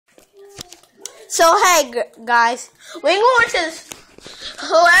So hey guys, we're going to,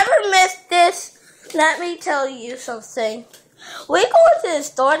 whoever missed this, let me tell you something. We're going to the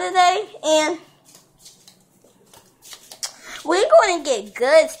store today and we're going to get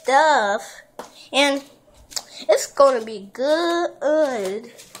good stuff and it's going to be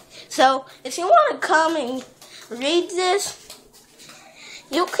good. So if you want to come and read this,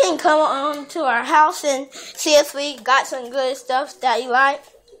 you can come on to our house and see if we got some good stuff that you like.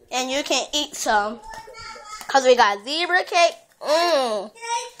 And you can eat some. Because we got zebra cake.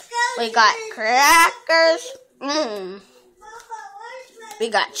 We got crackers. We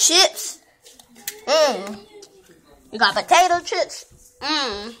got chips. We got potato chips.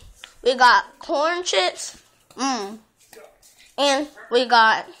 We got corn chips. And we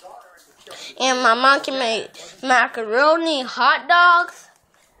got, and my mom can make macaroni, hot dogs,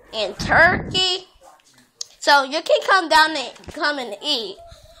 and turkey. So you can come down and come and eat.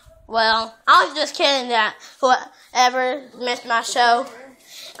 Well, I was just kidding that whoever missed my show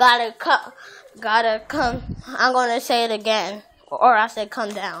gotta come. I'm gonna say it again, or I said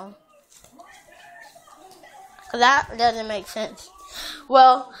come down. 'Cause that doesn't make sense.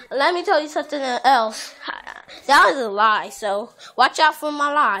 Well, let me tell you something else. That was a lie, so watch out for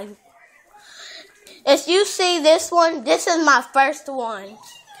my lie. If you see this one, this is my first one.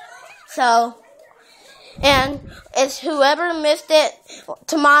 So, and it's whoever missed it,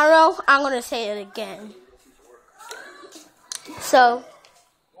 tomorrow I'm going to say it again. So,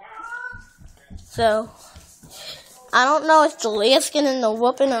 I don't know if Julia's getting the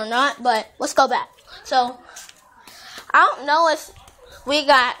whooping or not, but let's go back. So, I don't know if we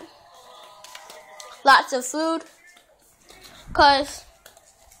got lots of food, cause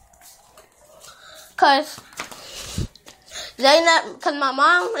my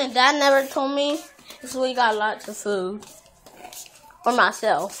mom and dad never told me if we got lots of food, or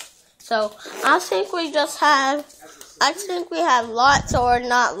myself. So I think we have lots or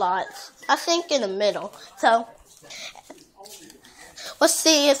not lots. I think in the middle. So let's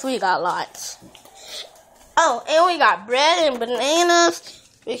see if we got lots. Oh, and we got bread and bananas.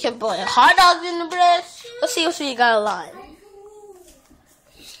 We can put hot dogs in the bread. Let's see if we got a lot.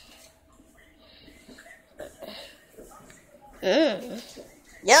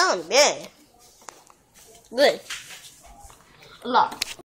 Yum, yeah. Good. A lot.